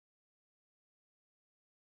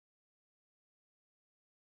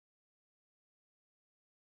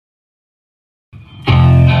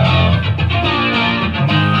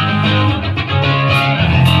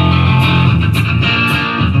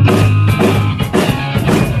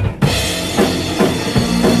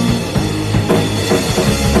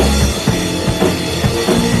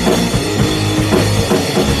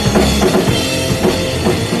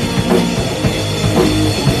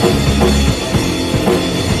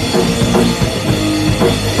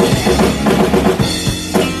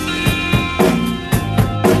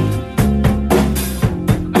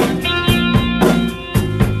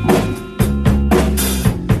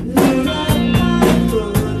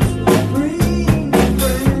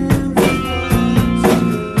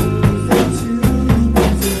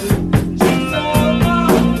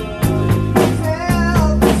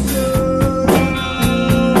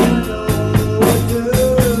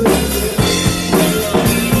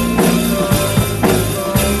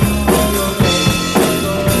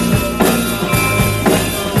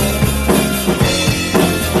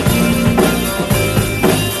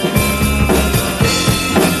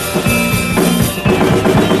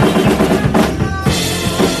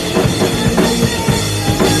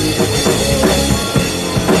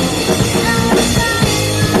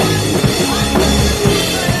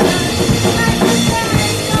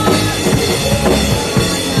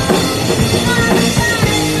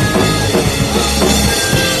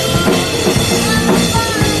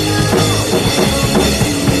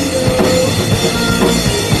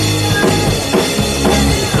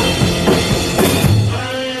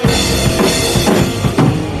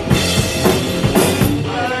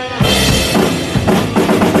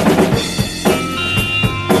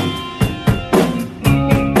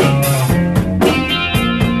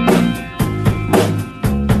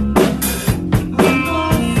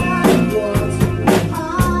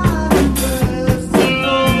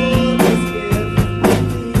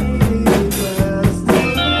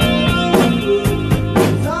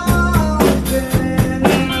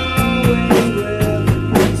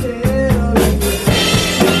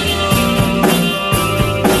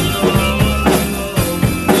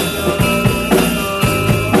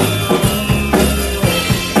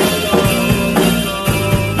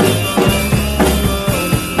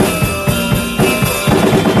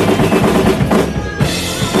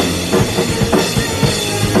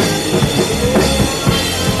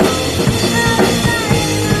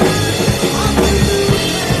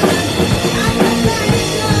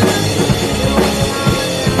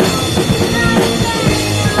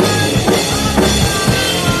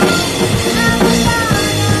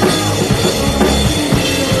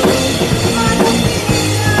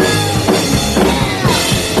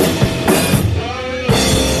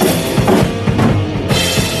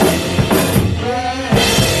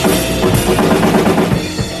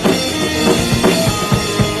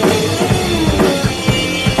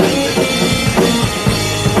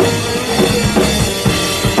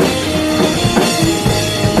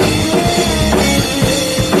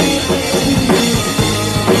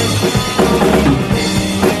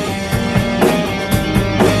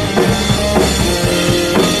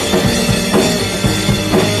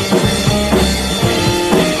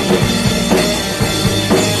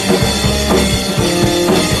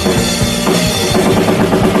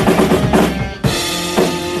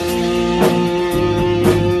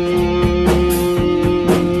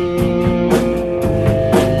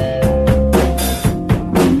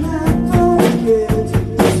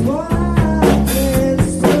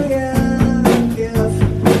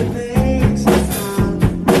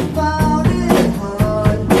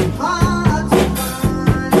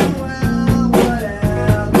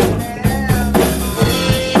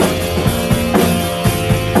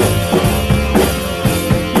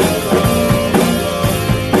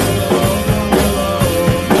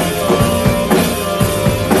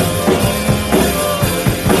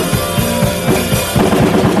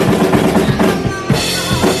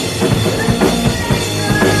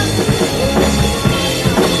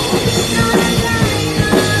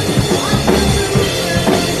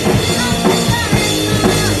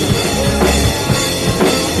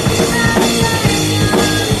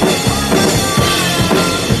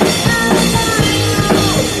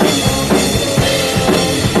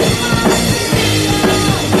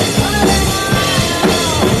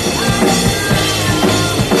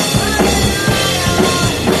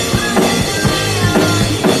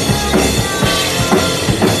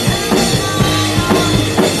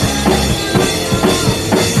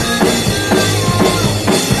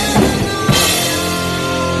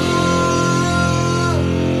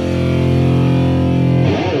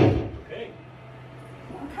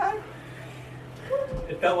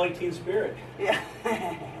 like Teen Spirit. Yeah.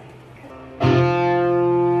 I'm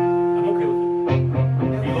okay with it.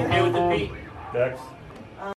 Are you okay with it, Pete? Next.